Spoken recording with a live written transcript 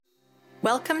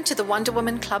Welcome to the Wonder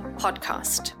Woman Club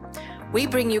podcast. We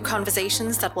bring you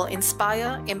conversations that will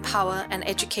inspire, empower, and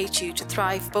educate you to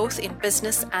thrive both in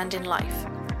business and in life.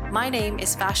 My name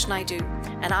is Vash Naidu,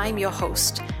 and I'm your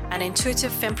host, an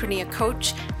intuitive fempreneur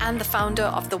coach and the founder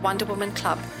of the Wonder Woman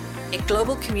Club, a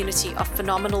global community of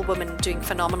phenomenal women doing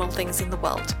phenomenal things in the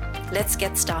world. Let's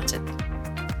get started.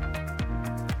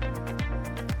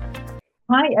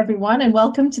 Hi, everyone, and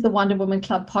welcome to the Wonder Woman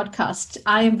Club podcast.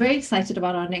 I am very excited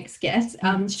about our next guest.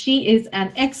 She is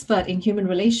an expert in human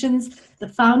relations, the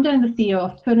founder and the CEO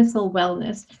of Tournesol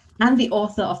Wellness, and the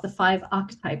author of The 5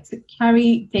 Archetypes.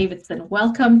 Carrie Davidson,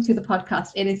 welcome to the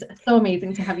podcast. It is so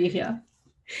amazing to have you here.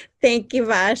 Thank you,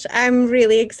 Vash. I'm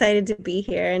really excited to be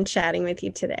here and chatting with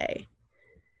you today.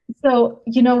 So,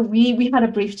 we had a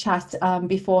brief chat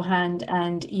beforehand,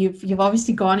 and you've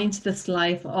obviously gone into this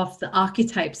life of the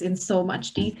archetypes in so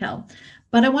much detail.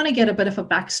 But I want to get a bit of a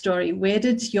backstory. Where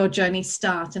did your journey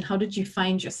start, and how did you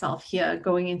find yourself here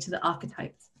going into the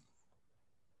archetypes?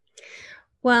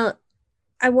 Well,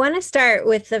 I want to start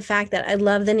with the fact that I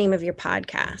love the name of your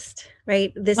podcast,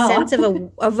 right? The sense of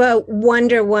a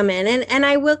Wonder Woman. And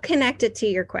I will connect it to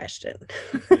your question.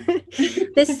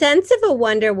 The sense of a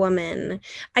Wonder Woman,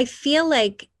 I feel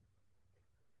like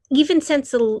even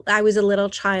since I was a little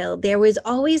child, there was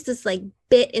always this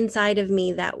bit inside of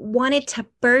me that wanted to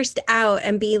burst out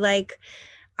and be like,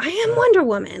 I am Wonder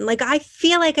Woman. I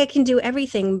feel like I can do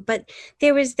everything. But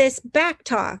there was this back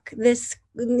talk, this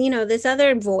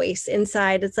other voice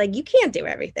inside. It's like, you can't do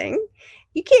everything.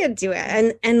 You can't do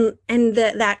it. And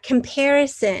that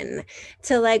comparison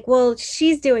to well,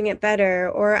 she's doing it better,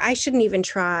 or I shouldn't even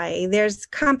try. There's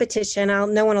competition.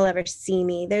 No one will ever see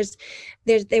me. There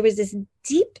was this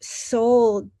deep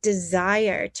soul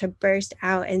desire to burst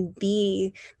out and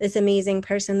be this amazing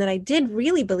person that I did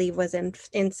really believe was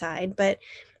inside. But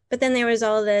then there was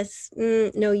all this,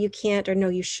 no, you can't, or no,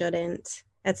 you shouldn't.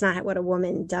 That's not what a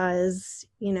woman does,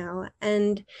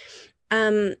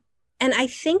 And I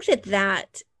think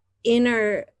that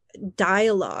inner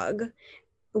dialogue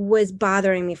was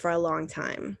bothering me for a long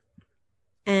time.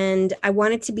 And I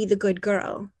wanted to be the good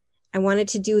girl. I wanted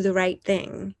to do the right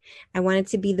thing. I wanted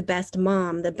to be the best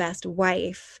mom, the best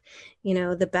wife,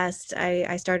 the best.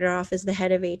 I started off as the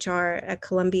head of HR at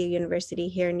Columbia University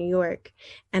here in New York,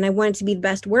 and I wanted to be the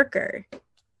best worker.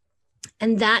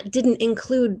 And that didn't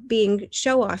include being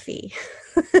show-offy,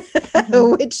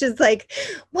 which is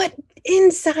what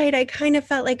inside I kind of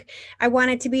felt like I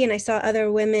wanted to be. And I saw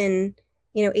other women,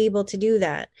 able to do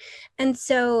that. And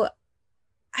so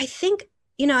I think,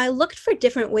 I looked for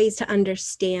different ways to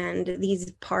understand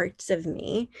these parts of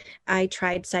me. I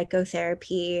tried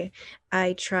psychotherapy.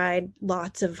 I tried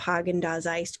lots of Haagen-Dazs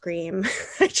ice cream.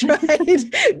 I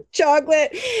tried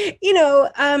chocolate,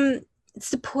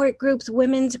 support groups,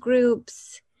 women's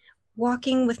groups,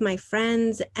 walking with my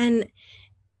friends. And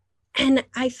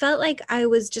I felt like I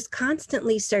was just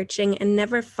constantly searching and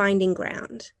never finding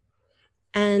ground.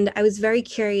 And I was very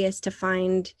curious to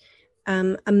find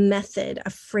a method, a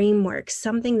framework,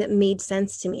 something that made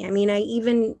sense to me. I mean, I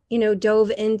even,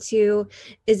 dove into,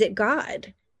 is it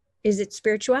God? Is it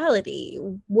spirituality?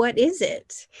 What is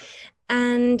it?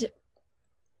 And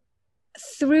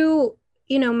through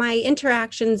my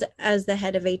interactions as the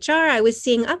head of HR, I was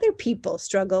seeing other people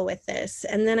struggle with this.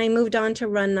 And then I moved on to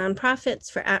run nonprofits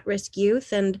for at-risk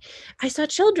youth. And I saw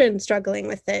children struggling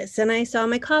with this. And I saw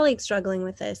my colleagues struggling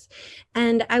with this.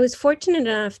 And I was fortunate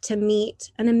enough to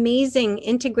meet an amazing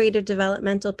integrative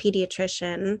developmental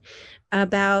pediatrician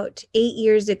about 8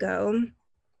 years ago,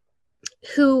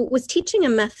 who was teaching a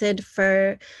method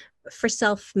for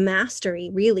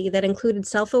self-mastery, really, that included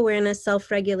self-awareness,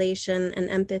 self-regulation, and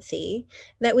empathy,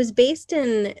 that was based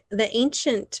in the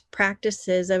ancient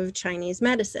practices of Chinese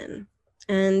medicine.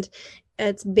 And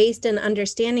it's based in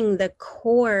understanding the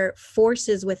core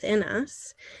forces within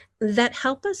us that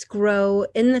help us grow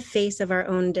in the face of our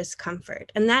own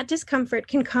discomfort. And that discomfort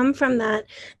can come from that,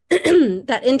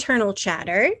 that internal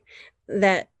chatter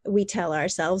that we tell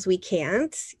ourselves we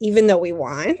can't, even though we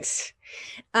want.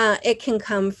 It can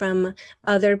come from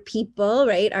other people,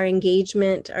 right? Our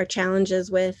engagement, our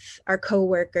challenges with our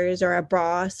coworkers or our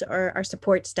boss or our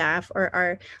support staff or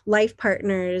our life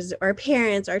partners or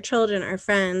parents, our children, our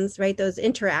friends, right? Those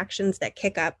interactions that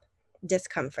kick up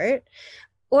discomfort.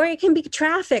 Or it can be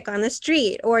traffic on the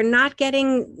street, or not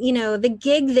getting, the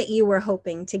gig that you were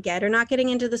hoping to get, or not getting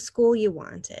into the school you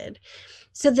wanted.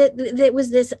 So that was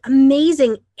this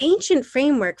amazing ancient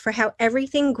framework for how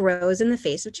everything grows in the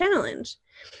face of challenge.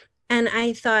 And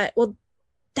I thought, well,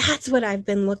 that's what I've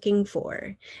been looking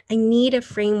for. I need a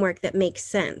framework that makes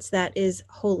sense, that is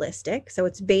holistic. So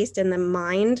it's based in the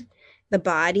mind the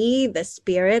body, the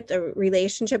spirit, the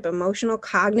relationship, emotional,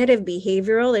 cognitive,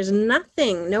 behavioral. There's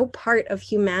nothing, no part of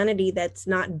humanity that's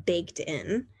not baked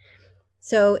in.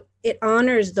 So it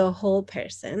honors the whole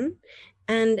person.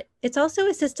 And it's also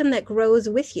a system that grows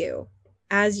with you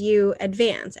as you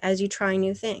advance, as you try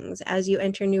new things, as you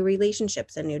enter new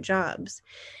relationships and new jobs.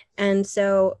 And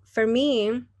so for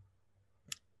me,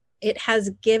 it has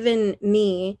given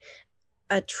me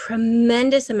a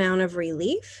tremendous amount of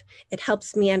relief. It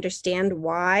helps me understand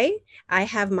why I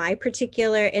have my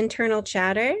particular internal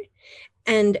chatter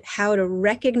and how to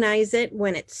recognize it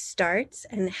when it starts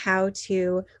and how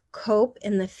to cope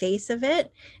in the face of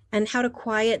it and how to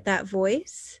quiet that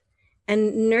voice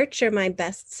and nurture my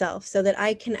best self so that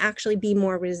I can actually be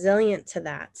more resilient to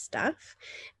that stuff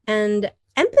and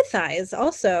empathize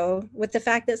also with the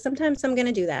fact that sometimes I'm going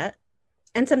to do that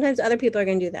and sometimes other people are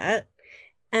going to do that.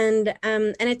 And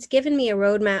it's given me a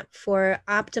roadmap for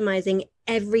optimizing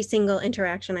every single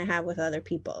interaction I have with other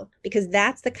people, because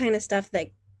that's the kind of stuff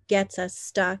that gets us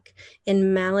stuck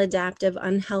in maladaptive,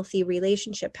 unhealthy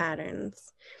relationship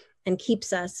patterns and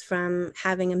keeps us from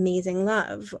having amazing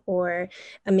love or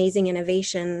amazing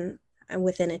innovation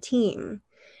within a team.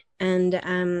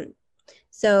 And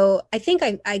so I think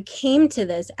I came to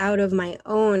this out of my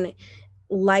own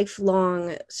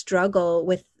lifelong struggle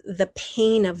with the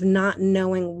pain of not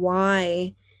knowing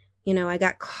why, I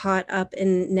got caught up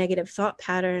in negative thought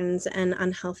patterns and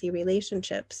unhealthy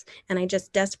relationships. And I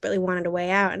just desperately wanted a way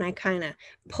out. And I kind of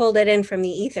pulled it in from the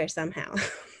ether somehow.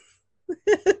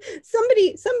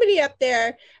 Somebody up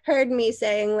there heard me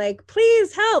saying, like,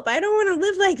 please help. I don't want to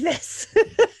live like this.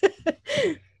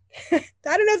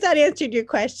 I don't know if that answered your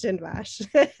question, Vash.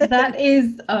 That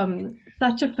is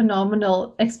such a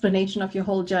phenomenal explanation of your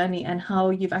whole journey and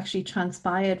how you've actually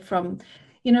transpired from,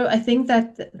 I think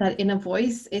that inner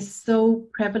voice is so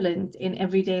prevalent in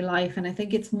everyday life. And I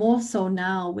think it's more so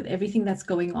now with everything that's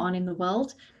going on in the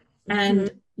world. And,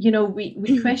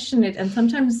 we question it. And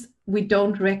sometimes we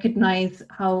don't recognize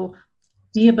how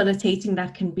debilitating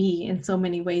that can be in so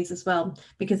many ways as well,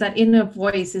 because that inner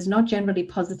voice is not generally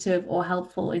positive or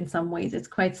helpful. In some ways it's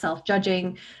quite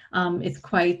self-judging, it's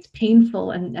quite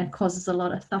painful and causes a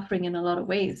lot of suffering in a lot of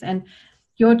ways. And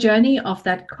your journey of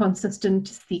that consistent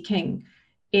seeking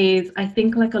is, I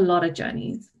think, like a lot of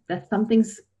journeys, that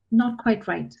something's not quite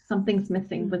right, something's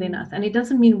missing within us. And it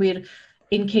doesn't mean we're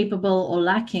incapable or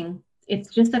lacking,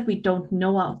 it's just that we don't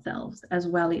know ourselves as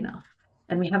well enough.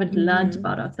 And we haven't learned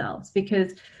about ourselves,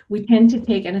 because we tend to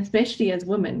take, and especially as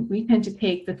women, we tend to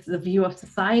take the view of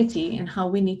society and how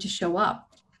we need to show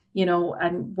up,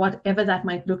 and whatever that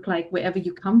might look like, wherever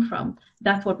you come from,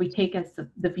 that's what we take as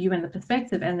the view and the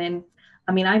perspective. And then,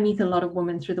 I meet a lot of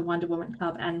women through the Wonder Woman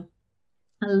Club, and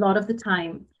a lot of the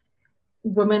time,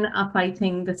 women are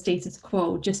fighting the status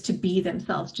quo just to be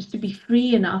themselves, just to be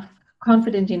free enough,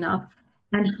 confident enough,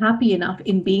 and happy enough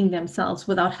in being themselves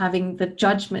without having the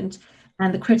judgment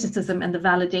and the criticism and the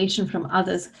validation from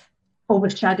others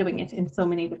overshadowing it in so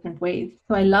many different ways.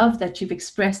 So I love that you've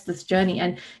expressed this journey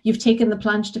and you've taken the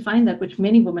plunge to find that, which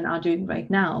many women are doing right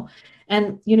now.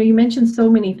 And, you mentioned so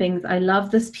many things. I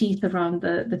love this piece around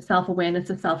the self-awareness,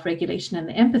 the self-regulation and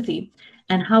the empathy,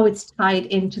 and how it's tied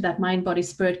into that mind, body,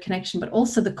 spirit connection, but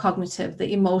also the cognitive,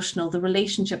 the emotional, the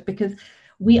relationship, because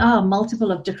we are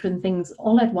multiple of different things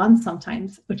all at once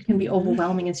sometimes, which can be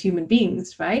overwhelming as human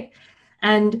beings, right?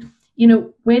 And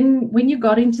when you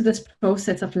got into this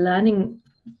process of learning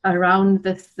around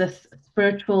this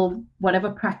spiritual, whatever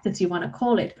practice you want to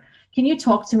call it, can you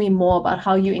talk to me more about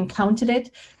how you encountered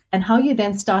it and how you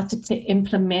then started to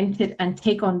implement it and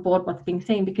take on board what's being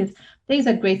said? Because there's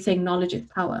a great saying, knowledge is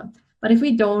power. But if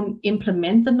we don't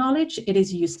implement the knowledge, it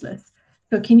is useless.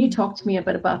 So can you talk to me a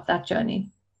bit about that journey?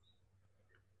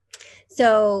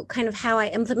 So kind of how I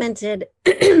implemented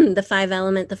the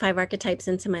 5 archetypes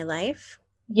into my life.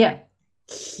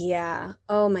 Yeah.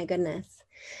 Oh my goodness.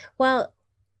 Well,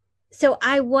 so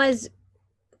I was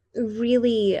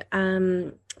really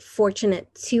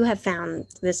fortunate to have found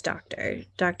this doctor,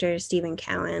 Dr. Stephen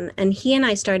Cowan, and he and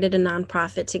I started a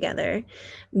nonprofit together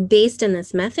based in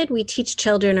this method. We teach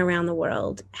children around the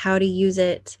world how to use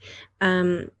it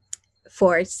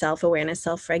for self-awareness,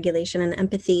 self-regulation, and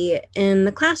empathy in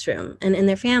the classroom and in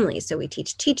their families. So we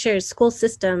teach teachers, school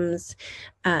systems,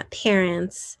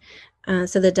 parents,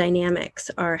 so the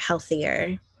dynamics are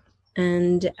healthier.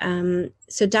 And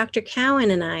so Dr.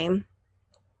 Cowan and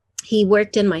he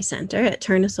worked in my center at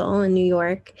Tournesol in New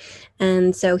York.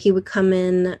 And so he would come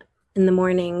in the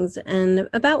mornings, and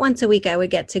about once a week I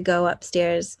would get to go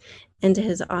upstairs into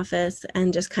his office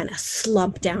and just kind of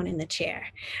slump down in the chair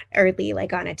early,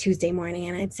 like on a Tuesday morning.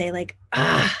 And I'd say like,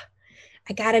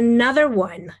 I got another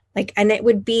one. Like, and it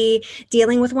would be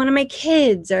dealing with one of my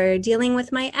kids, or dealing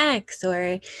with my ex,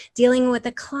 or dealing with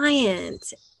a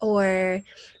client, or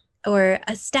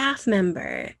a staff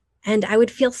member. And I would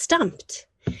feel stumped.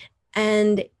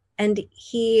 And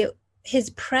his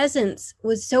presence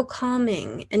was so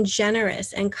calming and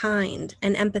generous and kind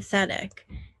and empathetic.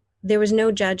 There was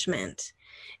no judgment.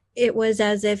 It was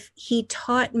as if he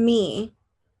taught me,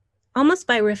 almost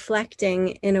by reflecting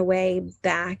in a way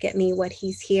back at me what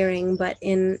he's hearing, but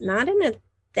not in a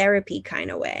therapy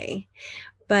kind of way,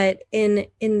 but in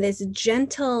this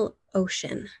gentle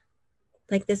ocean,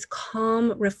 like this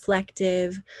calm,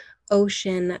 reflective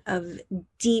ocean of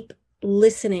deep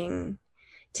listening,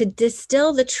 to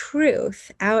distill the truth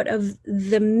out of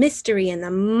the mystery and the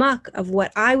muck of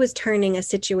what I was turning a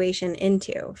situation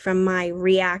into, from my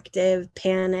reactive,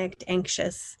 panicked,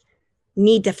 anxious,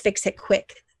 need to fix it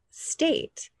quick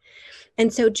state.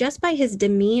 And so just by his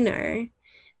demeanor,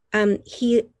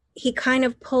 he kind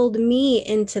of pulled me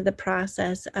into the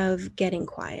process of getting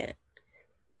quiet,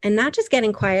 and not just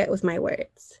getting quiet with my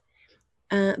words,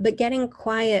 but getting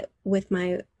quiet with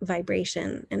my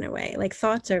vibration in a way. Like,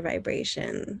 thoughts are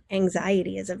vibration,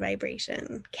 anxiety is a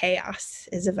vibration, chaos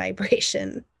is a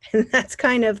vibration. And that's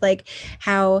kind of like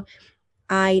how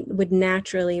I would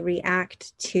naturally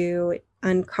react to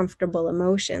uncomfortable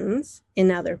emotions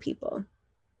in other people.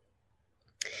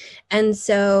 And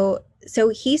so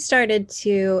he started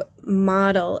to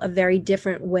model a very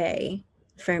different way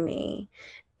for me.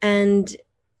 And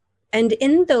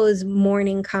in those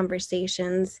morning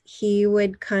conversations, he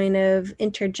would kind of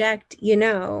interject,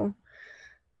 your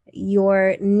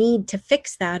need to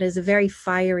fix that is a very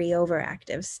fiery,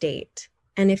 overactive state.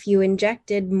 And if you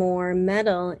injected more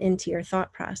metal into your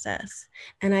thought process,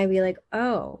 and I'd be like,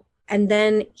 oh, and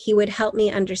then he would help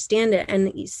me understand it.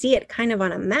 And you see it kind of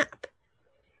on a map,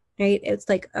 right? It's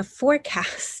like a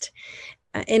forecast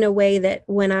in a way that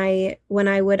when I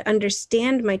would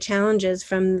understand my challenges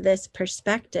from this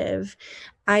perspective,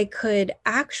 I could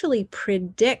actually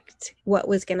predict what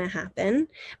was going to happen.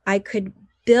 I could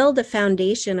build a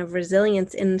foundation of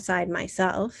resilience inside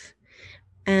myself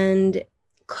and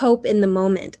cope in the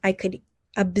moment. I could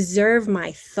observe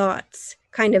my thoughts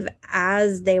kind of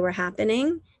as they were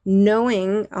happening,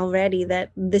 knowing already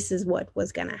that this is what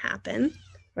was going to happen,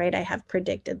 right? I have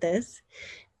predicted this.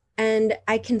 And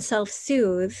I can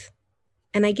self-soothe,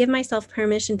 and I give myself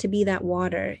permission to be that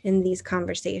water in these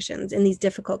conversations, in these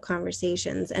difficult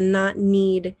conversations, and not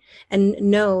need and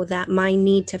know that my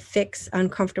need to fix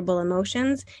uncomfortable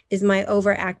emotions is my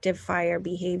overactive fire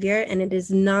behavior, and it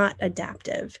is not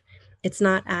adaptive. It's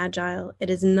not agile. It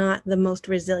is not the most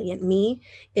resilient me.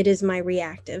 It is my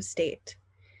reactive state.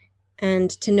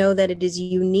 And to know that it is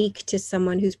unique to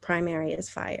someone whose primary is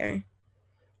fire,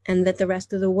 and that the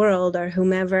rest of the world, or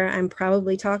whomever I'm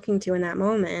probably talking to in that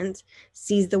moment,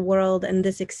 sees the world and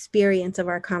this experience of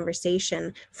our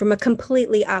conversation from a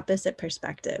completely opposite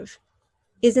perspective,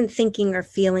 isn't thinking or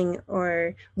feeling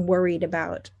or worried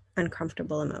about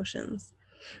uncomfortable emotions.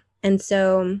 And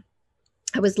so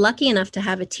I was lucky enough to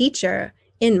have a teacher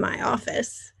in my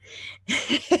office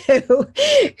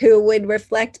who would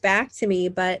reflect back to me.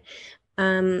 But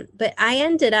I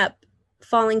ended up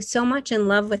falling so much in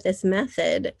love with this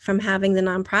method from having the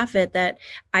nonprofit that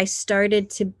I started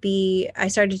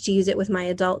to use it with my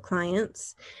adult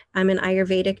clients. I'm an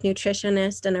Ayurvedic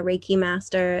nutritionist and a Reiki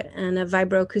master and a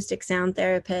vibroacoustic sound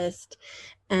therapist.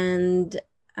 And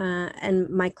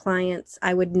my clients,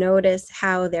 I would notice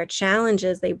how their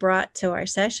challenges they brought to our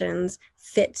sessions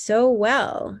fit so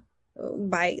well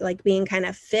by like being kind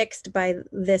of fixed by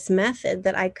this method,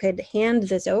 that I could hand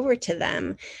this over to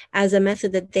them as a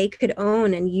method that they could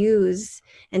own and use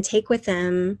and take with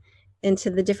them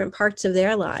into the different parts of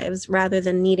their lives, rather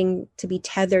than needing to be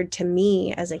tethered to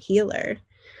me as a healer.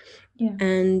 Yeah.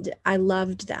 And I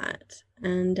loved that.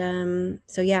 And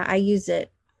so yeah, I use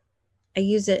it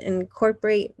in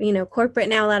corporate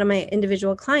now. A lot of my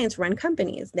individual clients run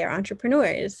companies. They're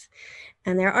entrepreneurs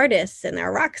and they're artists and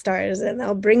they're rock stars, and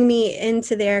they'll bring me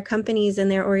into their companies and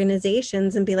their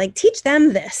organizations and be like, teach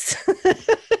them this.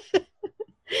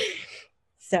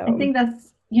 So I think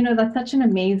that's such an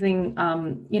amazing,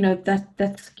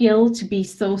 that skill to be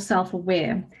so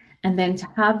self-aware, and then to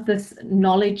have this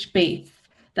knowledge base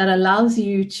that allows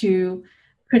you to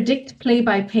predict play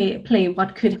by play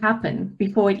what could happen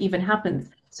before it even happens,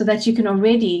 so that you can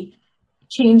already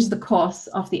change the course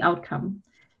of the outcome,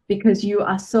 because you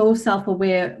are so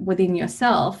self-aware within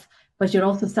yourself, but you're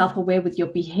also self-aware with your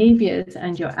behaviors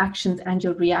and your actions and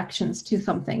your reactions to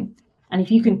something. And if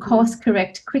you can course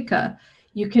correct quicker,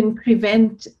 you can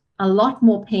prevent a lot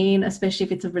more pain, especially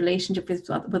if it's a relationship with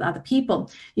other people.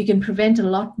 You can prevent a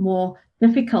lot more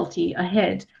difficulty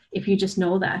ahead if you just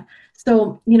know that.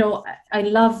 So, I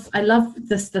love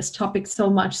this topic so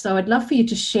much. So I'd love for you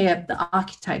to share the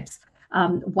archetypes,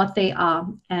 what they are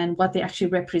and what they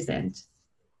actually represent.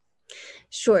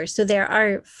 Sure. So there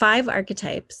are 5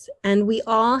 archetypes, and we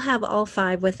all have all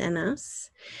 5 within us.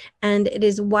 And it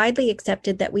is widely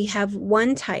accepted that we have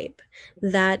one type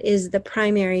that is the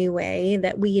primary way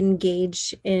that we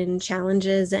engage in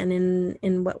challenges and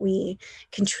in what we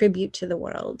contribute to the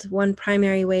world. One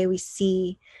primary way we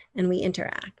see and we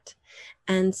interact.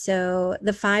 And so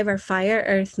the 5 are fire,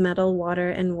 earth, metal, water,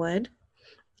 and wood.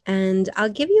 And I'll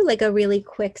give you like a really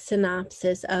quick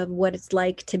synopsis of what it's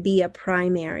like to be a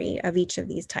primary of each of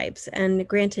these types. And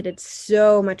granted, it's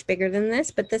so much bigger than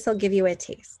this, but this will give you a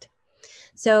taste.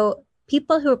 So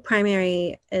people who are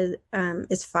primary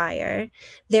is fire.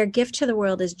 Their gift to the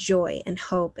world is joy and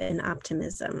hope and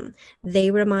optimism.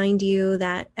 They remind you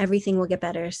that everything will get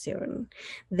better soon.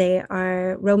 They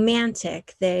are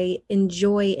romantic. They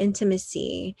enjoy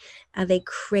intimacy. They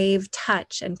crave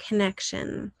touch and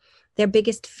connection. Their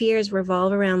biggest fears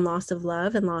revolve around loss of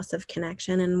love and loss of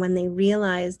connection. And when they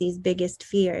realize these biggest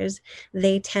fears,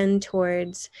 they tend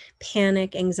towards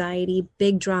panic, anxiety,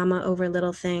 big drama over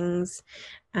little things.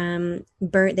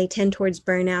 They tend towards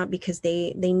burnout because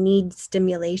they need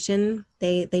stimulation.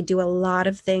 They do a lot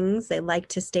of things. They like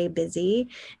to stay busy,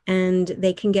 and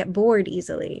they can get bored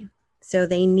easily. So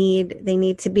they need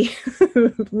to be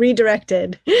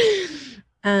redirected.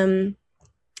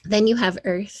 Then you have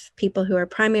earth, people who are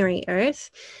primary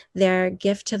earth. Their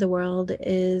gift to the world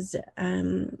is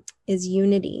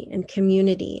unity and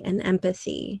community and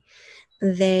empathy.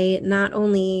 They not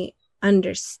only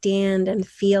understand and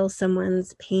feel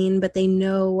someone's pain, but they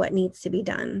know what needs to be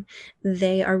done.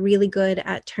 They are really good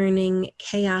at turning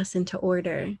chaos into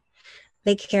order.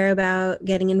 They care about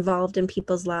getting involved in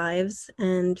people's lives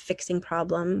and fixing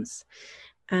problems.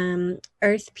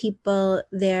 Earth people,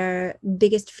 their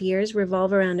biggest fears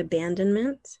revolve around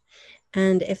abandonment.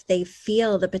 And if they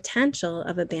feel the potential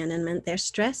of abandonment, their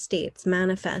stress states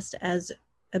manifest as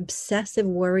obsessive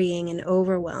worrying and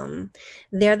overwhelm.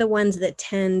 They're the ones that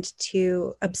tend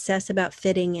to obsess about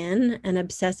fitting in and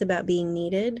obsess about being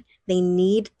needed. They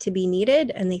need to be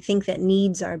needed, and they think that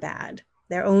needs are bad.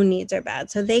 Their own needs are bad.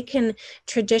 So they can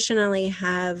traditionally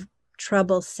have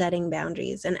trouble setting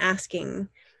boundaries and asking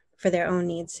for their own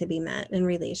needs to be met in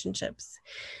relationships.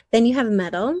 Then you have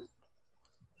metal.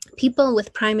 People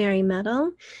with primary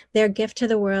metal, their gift to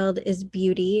the world is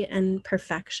beauty and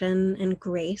perfection and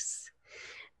grace.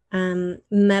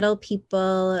 Metal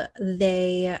people,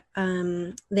 they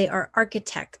are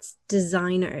architects,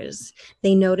 designers.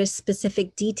 They notice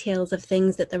specific details of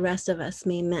things that the rest of us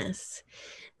may miss.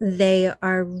 They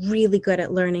are really good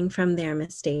at learning from their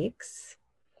mistakes.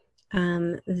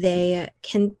 They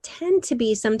can tend to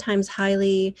be sometimes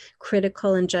highly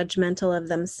critical and judgmental of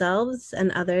themselves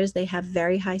and others. They have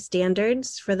very high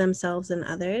standards for themselves and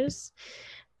others.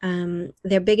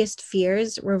 Their biggest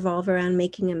fears revolve around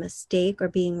making a mistake or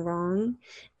being wrong.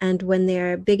 And when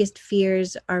their biggest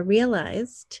fears are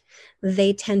realized,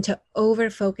 they tend to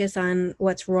over-focus on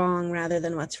what's wrong rather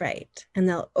than what's right. And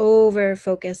they'll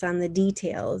over-focus on the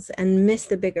details and miss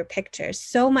the bigger picture.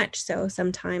 So much so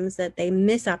sometimes that they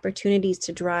miss opportunities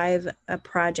to drive a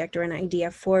project or an idea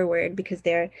forward because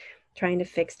they're trying to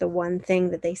fix the one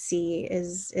thing that they see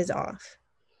is off.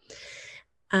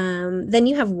 Then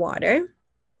you have water.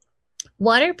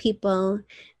 Water people,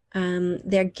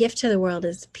 their gift to the world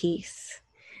is peace.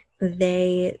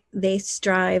 They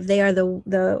strive. They are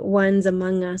the ones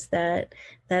among us that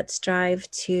strive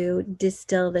to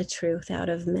distill the truth out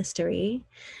of mystery.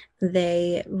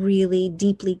 They really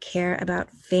deeply care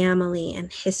about family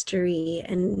and history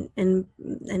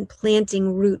and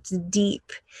planting roots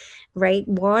deep. Right?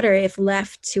 Water, if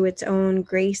left to its own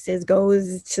graces,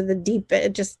 goes to the deep.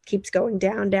 It just keeps going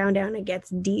down, down, down. It gets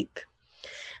deep.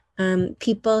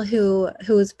 People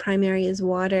whose primary is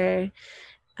water,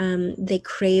 they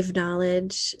crave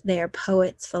knowledge. They are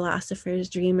poets, philosophers,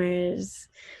 dreamers.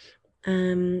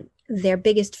 Their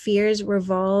biggest fears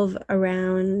revolve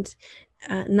around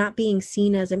not being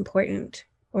seen as important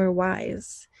or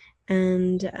wise.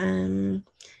 And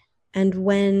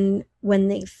when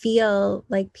they feel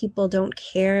like people don't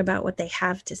care about what they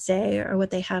have to say or what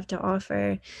they have to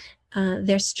offer,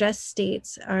 their stress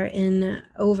states are in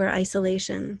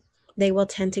over-isolation. They will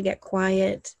tend to get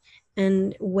quiet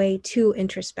and way too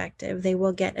introspective. They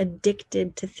will get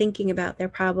addicted to thinking about their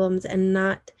problems and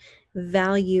not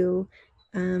value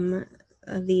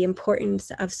the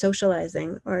importance of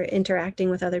socializing or interacting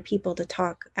with other people to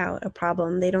talk out a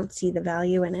problem. They don't see the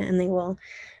value in it, and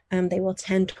they will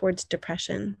tend towards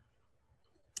depression.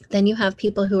 Then you have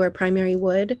people who are primary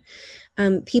wood.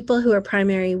 People who are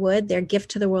primary wood, their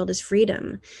gift to the world is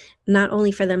freedom, not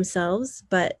only for themselves,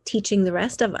 but teaching the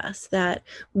rest of us that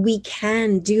we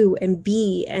can do and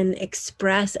be and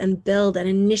express and build and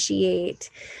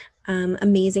initiate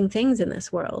amazing things in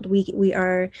this world. We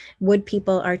are, wood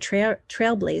people are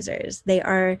trailblazers. They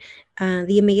are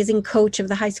the amazing coach of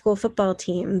the high school football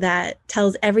team that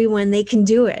tells everyone they can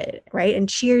do it, right? And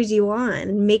cheers you on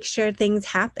and makes sure things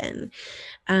happen.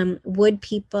 Wood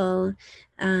people,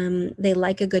 they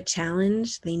like a good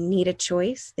challenge. They need a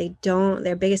choice.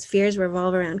 Their biggest fears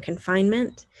revolve around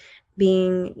confinement,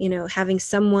 being, having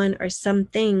someone or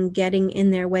something getting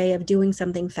in their way of doing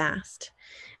something fast.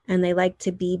 And they like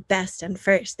to be best and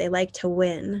first. They like to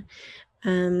win.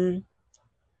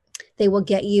 They will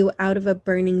get you out of a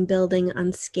burning building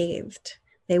unscathed.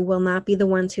 They will not be the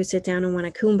ones who sit down and want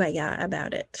to kumbaya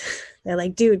about it. They're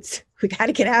like, dudes, we got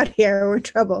to get out of here. We're in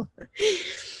trouble.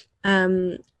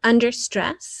 Under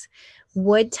stress,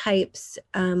 wood types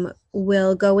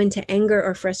will go into anger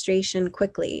or frustration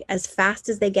quickly. As fast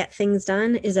as they get things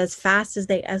done is as fast as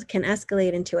they can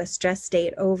escalate into a stress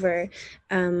state over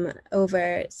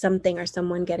something or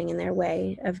someone getting in their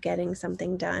way of getting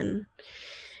something done.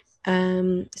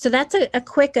 So that's a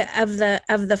quick of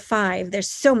the 5. There's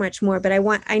so much more, but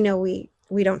I know we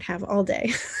don't have all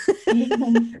day.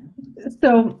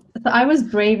 So I was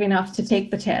brave enough to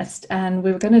take the test, and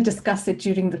we were going to discuss it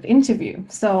during this interview.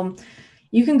 So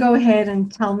you can go ahead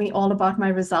and tell me all about my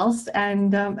results,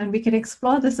 and we can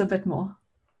explore this a bit more.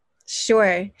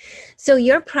 Sure. So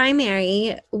your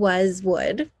primary was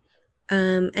wood,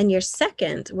 and your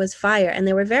second was fire, and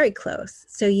they were very close.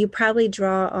 So you probably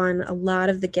draw on a lot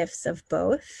of the gifts of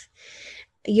both.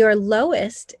 Your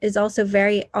lowest is also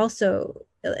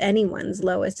anyone's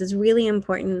lowest is really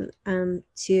important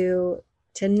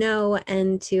to know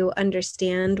and to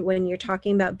understand when you're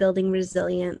talking about building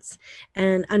resilience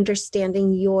and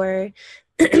understanding your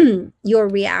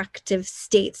reactive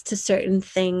states to certain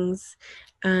things,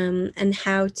 and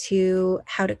how to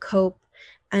cope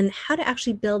and how to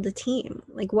actually build a team.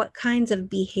 Like, what kinds of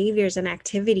behaviors and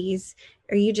activities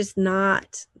are you just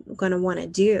not going to want to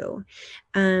do?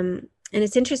 And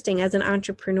it's interesting, as an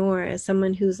entrepreneur, as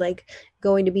someone who's like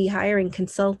going to be hiring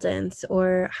consultants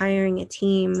or hiring a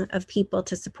team of people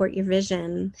to support your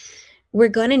vision, we're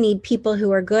going to need people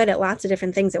who are good at lots of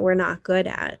different things that we're not good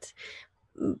at.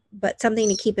 But something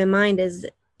to keep in mind is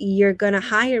you're going to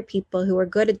hire people who are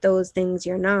good at those things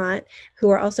you're not, who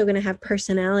are also going to have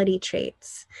personality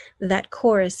traits that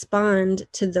correspond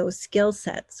to those skill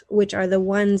sets, which are the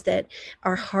ones that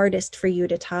are hardest for you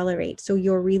to tolerate. So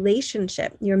your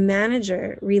relationship, your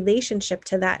manager relationship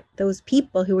to those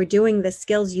people who are doing the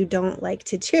skills you don't like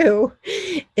to do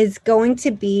is going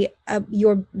to be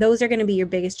those are going to be your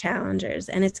biggest challengers.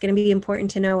 And it's going to be important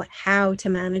to know how to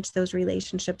manage those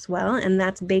relationships well. And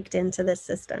that's baked into this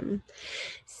system.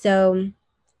 So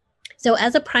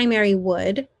as a primary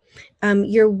wood,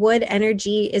 your wood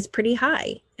energy is pretty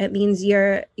high. It means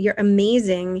you're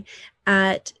amazing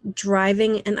at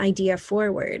driving an idea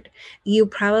forward. You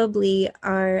probably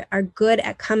are good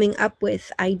at coming up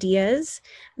with ideas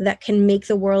that can make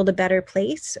the world a better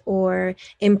place or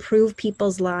improve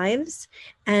people's lives.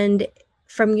 And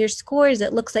from your scores,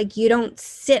 it looks like you don't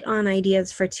sit on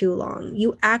ideas for too long.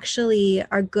 You actually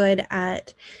are good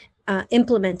at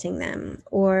implementing them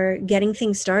or getting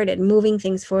things started, moving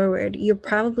things forward. You're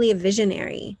probably a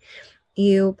visionary.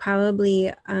 You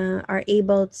probably are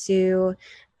able to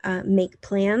make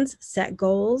plans, set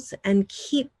goals, and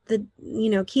keep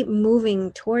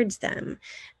moving towards them.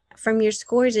 From your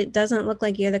scores, it doesn't look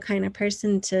like you're the kind of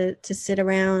person to sit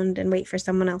around and wait for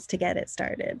someone else to get it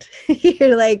started.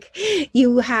 You're like,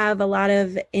 you have a lot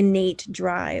of innate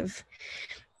drive.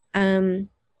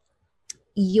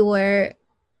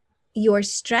 Your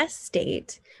stress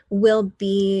state will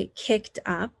be kicked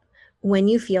up when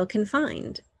you feel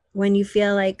confined, when you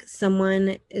feel like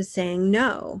someone is saying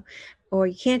no, or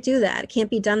you can't do that, it can't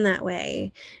be done that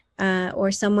way,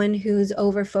 or someone who's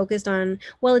over-focused on,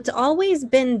 well, it's always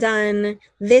been done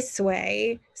this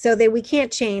way, so that we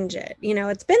can't change it.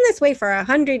 It's been this way for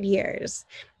 100 years.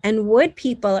 And wood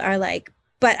people are like,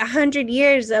 but 100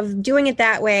 years of doing it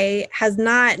that way has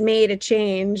not made a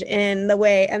change in the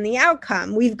way and the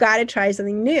outcome. We've got to try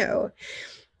something new.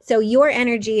 So your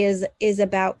energy is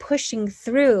about pushing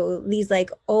through these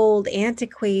like old,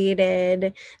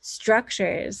 antiquated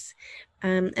structures.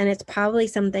 And it's probably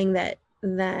something that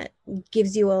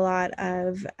gives you a lot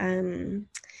of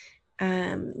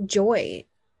joy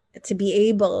to be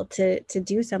able to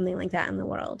do something like that in the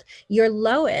world. Your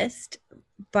lowest,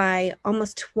 by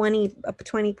almost 20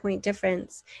 point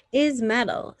difference, is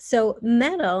metal. So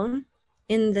metal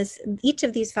in this, each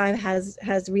of these 5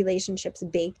 has relationships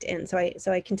baked in. So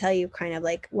I can tell you kind of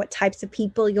like what types of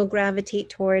people you'll gravitate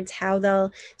towards,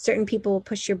 how certain people will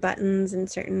push your buttons in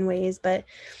certain ways. But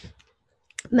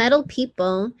metal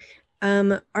people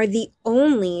are the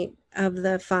only of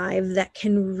the 5 that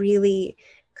can really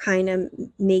kind of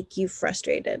make you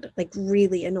frustrated, like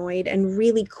really annoyed, and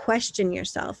really question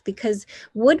yourself, because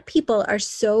wood people are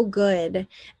so good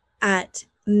at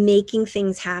making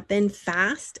things happen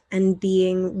fast and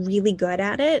being really good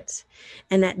at it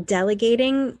and at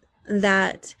delegating,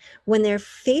 that when they're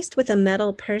faced with a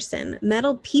metal person,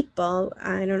 metal people,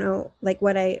 I don't know, like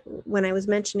when I was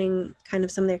mentioning kind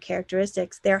of some of their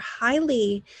characteristics,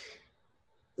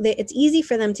 it's easy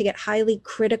for them to get highly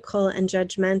critical and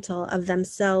judgmental of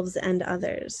themselves and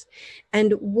others.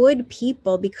 And wood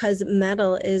people, because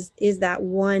metal is that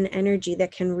one energy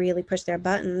that can really push their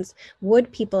buttons,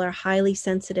 wood people are highly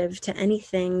sensitive to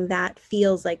anything that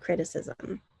feels like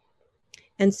criticism.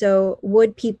 And so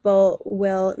wood people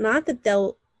will, not that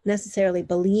they'll necessarily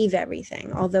believe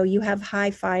everything, although you have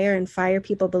high fire, and fire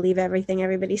people believe everything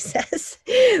everybody says,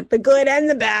 the good and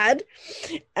the bad.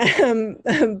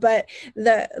 But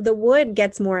the wood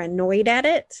gets more annoyed at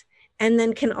it, and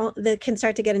then can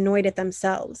start to get annoyed at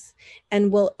themselves,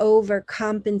 and will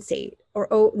overcompensate or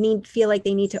feel like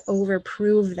they need to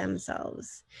overprove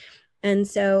themselves. And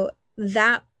so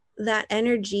that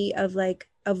energy of like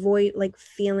avoid, like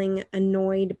feeling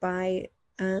annoyed by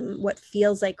what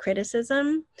feels like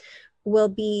criticism, will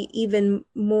be even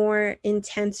more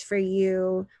intense for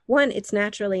you. 1, it's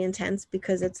naturally intense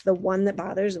because it's the one that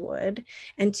bothers wood,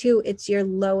 and 2, it's your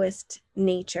lowest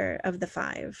nature of the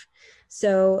 5.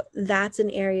 So that's an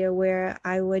area where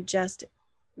I would just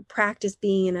practice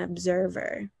being an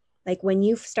observer. Like when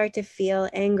you start to feel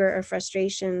anger or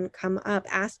frustration come up,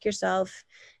 ask yourself,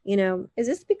 is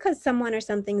this because someone or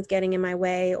something's getting in my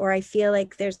way, or I feel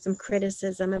like there's some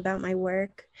criticism about my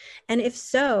work? And if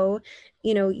so,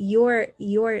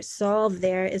 your solve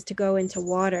there is to go into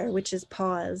water, which is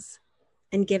pause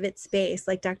and give it space.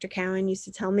 Like Dr. Cowan used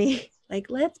to tell me, like,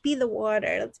 let's be the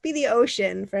water, let's be the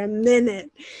ocean for a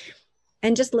minute,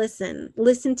 and just listen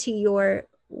to your,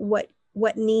 what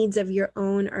needs of your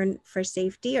own are for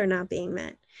safety are not being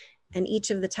met. And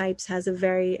each of the types has a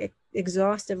very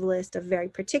exhaustive list of very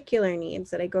particular needs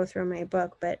that I go through in my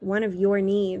book. But one of your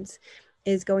needs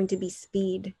is going to be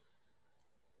speed.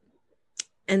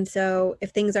 And so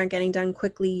if things aren't getting done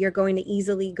quickly, you're going to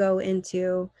easily go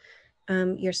into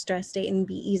your stress state and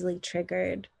be easily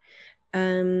triggered.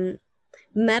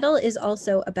 Metal is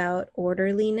also about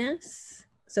orderliness.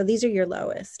 So these are your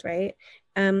lowest, right?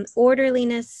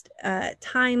 Orderliness,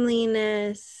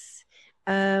 timeliness,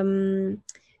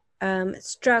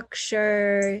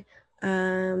 structure.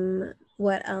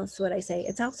 What else would I say?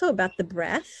 It's also about the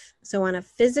breath. So on a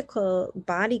physical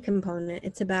body component,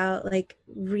 it's about like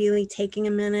really taking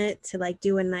a minute to like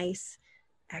do a nice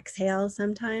exhale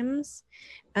sometimes.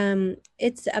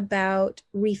 It's about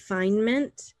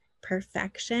refinement,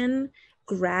 perfection,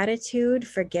 gratitude,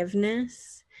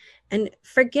 forgiveness. And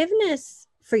forgiveness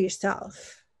for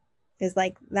yourself is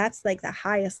like, that's like the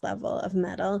highest level of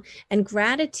metal. And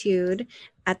gratitude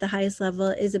at the highest level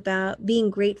is about being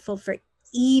grateful for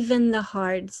even the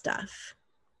hard stuff.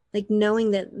 Like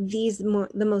knowing that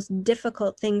the most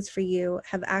difficult things for you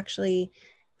have actually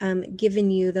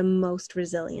given you the most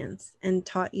resilience and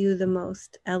taught you the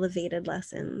most elevated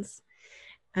lessons.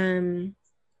 I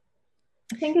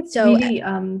think it's really,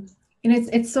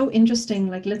 it's so interesting,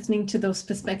 like listening to those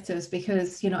perspectives,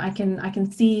 because, I can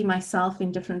see myself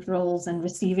in different roles and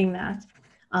receiving that.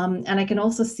 And I can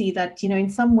also see that, in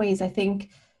some ways, I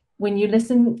think when you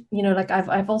listen, like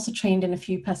I've also trained in a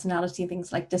few personality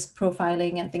things like disc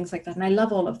profiling and things like that. And I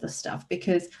love all of this stuff,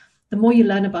 because the more you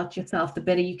learn about yourself, the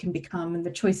better you can become. And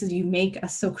the choices you make are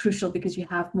so crucial because you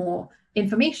have more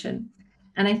information.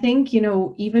 And I think,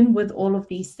 even with all of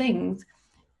these things,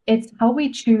 it's how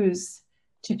we choose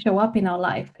to show up in our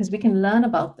life, because we can learn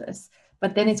about this,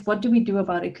 but then it's what do we do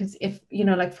about it? Because if,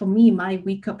 like for me, my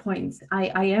weaker points,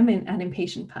 I am an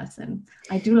impatient person.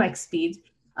 I do like speed.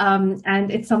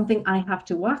 And it's something I have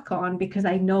to work on, because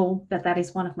I know that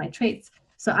is one of my traits.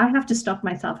 So I have to stop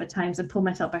myself at times and pull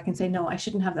myself back and say, no, I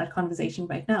shouldn't have that conversation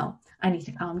right now. I need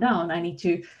to calm down. I need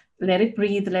to let it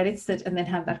breathe, let it sit, and then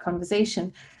have that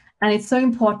conversation. And it's so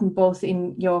important both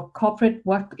in your corporate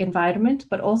work environment,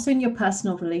 but also in your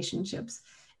personal relationships,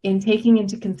 in taking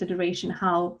into consideration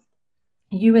how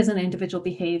you as an individual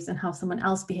behaves and how someone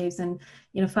else behaves. And,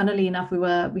 funnily enough,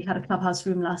 we had a clubhouse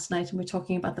room last night and we're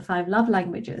talking about the 5 love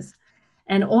languages.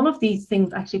 And all of these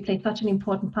things actually play such an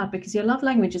important part, because your love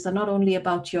languages are not only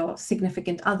about your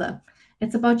significant other,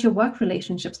 it's about your work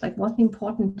relationships, like what's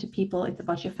important to people. It's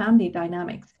about your family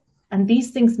dynamics. And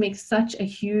these things make such a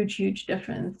huge, huge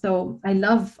difference. So I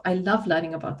love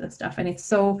learning about this stuff. And it's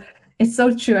so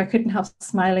true. I couldn't help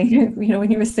smiling,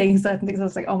 when you were saying certain things. I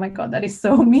was like, oh my God, that is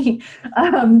so me.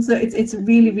 So it's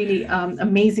really, really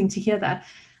amazing to hear that.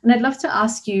 And I'd love to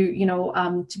ask you,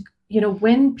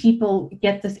 when people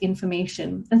get this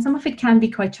information, and some of it can be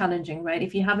quite challenging, right?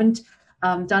 If you haven't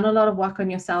done a lot of work on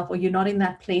yourself, or you're not in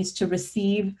that place to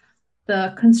receive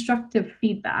the constructive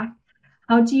feedback,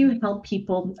 how do you help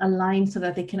people align so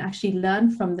that they can actually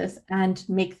learn from this and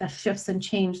make the shifts and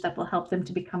change that will help them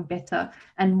to become better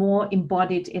and more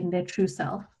embodied in their true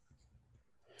self?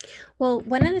 Well,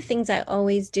 one of the things I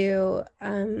always do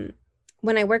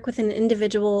when I work with an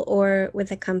individual or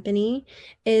with a company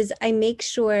is I make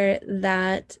sure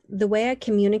that the way I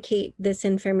communicate this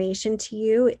information to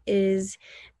you is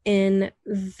in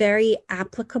very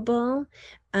applicable,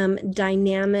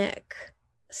 dynamic,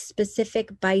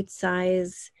 specific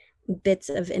bite-size bits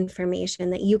of information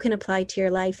that you can apply to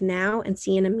your life now and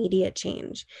see an immediate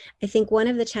change. I think one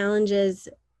of the challenges,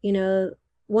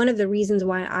 one of the reasons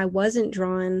why I wasn't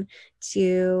drawn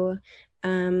to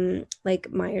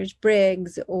like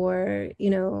Myers-Briggs or,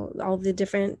 all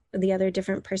the other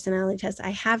different personality tests. I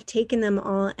have taken them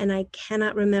all and I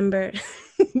cannot remember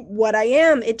what I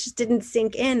am. It just didn't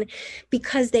sink in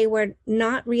because they were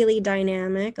not really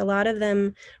dynamic. A lot of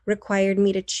them required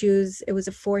me to choose. It was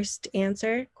a forced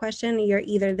answer question. You're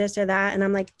either this or that. And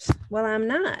I'm like, well, I'm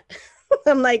not.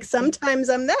 I'm like, sometimes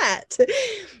I'm that.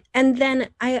 And then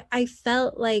I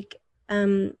felt like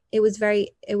it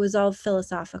was all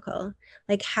philosophical.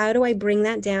 Like, how do I bring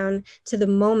that down to the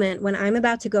moment when I'm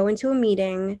about to go into a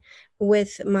meeting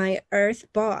with my earth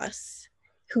boss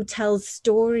who tells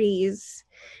stories,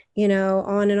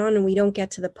 on and we don't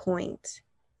get to the point.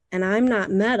 And I'm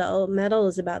not metal. Metal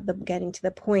is about getting to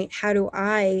the point. How do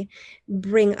I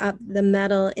bring up the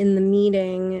metal in the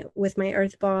meeting with my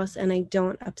earth boss and I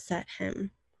don't upset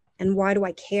him? And why do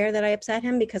I care that I upset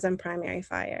him? Because I'm primary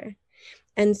fire.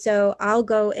 And so I'll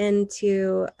go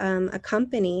into a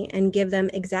company and give them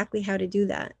exactly how to do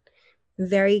that.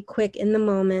 Very quick in the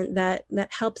moment that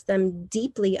helps them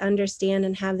deeply understand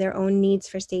and have their own needs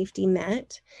for safety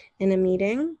met in a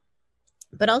meeting,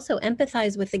 but also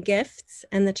empathize with the gifts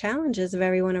and the challenges of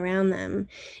everyone around them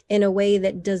in a way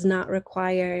that does not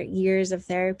require years of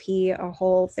therapy, a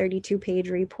whole 32-page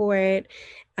report.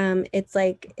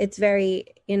 It's very,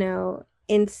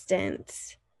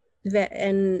 instant.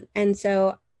 And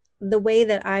so the way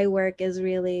that I work is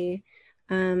really,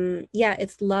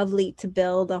 it's lovely to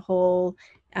build a whole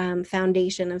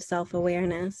foundation of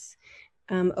self-awareness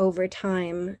over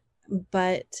time.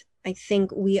 But I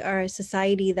think we are a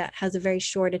society that has a very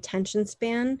short attention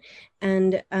span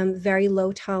and very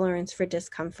low tolerance for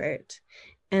discomfort.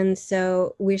 And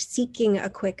so we're seeking a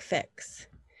quick fix.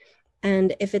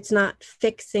 And if it's not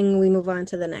fixing, we move on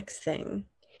to the next thing.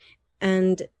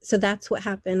 And so that's what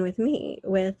happened with me,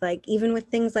 with even with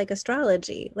things like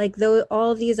astrology, though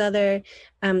all these other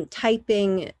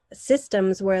typing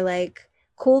systems were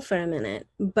cool for a minute.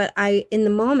 But in the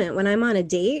moment when I'm on a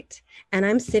date and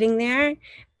I'm sitting there,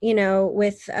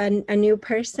 with a new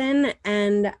person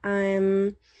and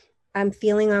I'm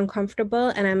feeling uncomfortable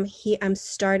and I'm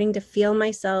starting to feel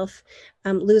myself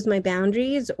lose my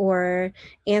boundaries or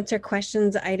answer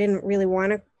questions I didn't really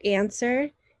want to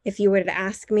answer. If you were to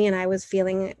ask me and I was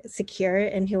feeling secure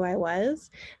in who I was,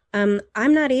 I'm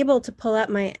not able to pull up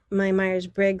my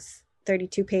Myers-Briggs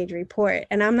 32-page report,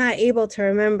 and I'm not able to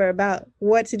remember about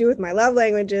what to do with my love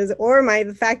languages or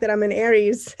the fact that I'm an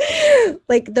Aries.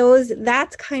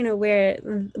 That's kind of where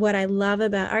what I love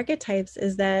about archetypes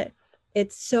is that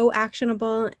it's so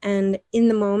actionable and in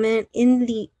the moment,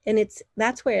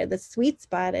 that's where the sweet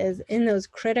spot is, in those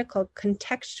critical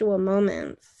contextual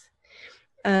moments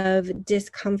of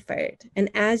discomfort. And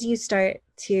as you start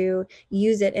to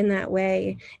use it in that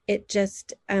way, it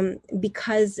just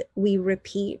because we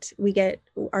repeat, we get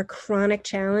our chronic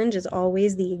challenge is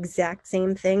always the exact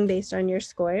same thing based on your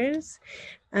scores.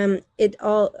 It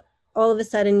all of a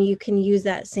sudden you can use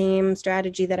that same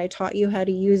strategy that I taught you how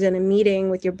to use in a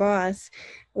meeting with your boss,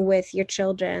 with your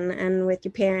children and with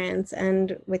your parents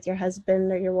and with your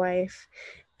husband or your wife.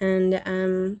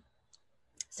 And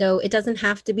so it doesn't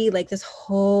have to be this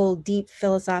whole deep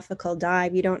philosophical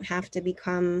dive. You don't have to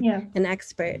become an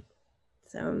expert.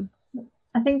 So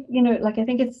I think, I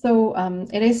think it's so,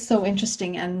 it is so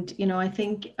interesting. And, I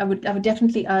think I would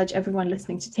definitely urge everyone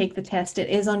listening to take the test. It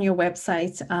is on your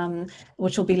website,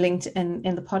 which will be linked in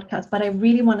the podcast. But I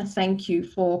really want to thank you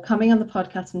for coming on the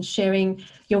podcast and sharing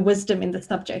your wisdom in the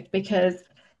subject, because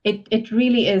it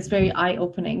really is very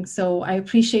eye-opening. So I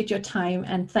appreciate your time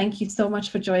and thank you so much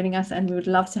for joining us. And we would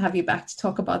love to have you back to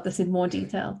talk about this in more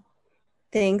detail.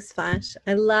 Thanks, Vash.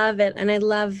 I love it. And I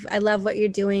love what you're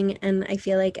doing. And I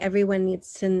feel like everyone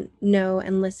needs to know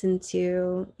and listen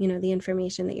to, the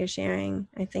information that you're sharing.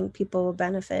 I think people will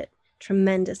benefit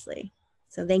tremendously.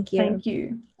 So thank you. Thank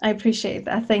you. I appreciate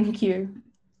that. Thank you.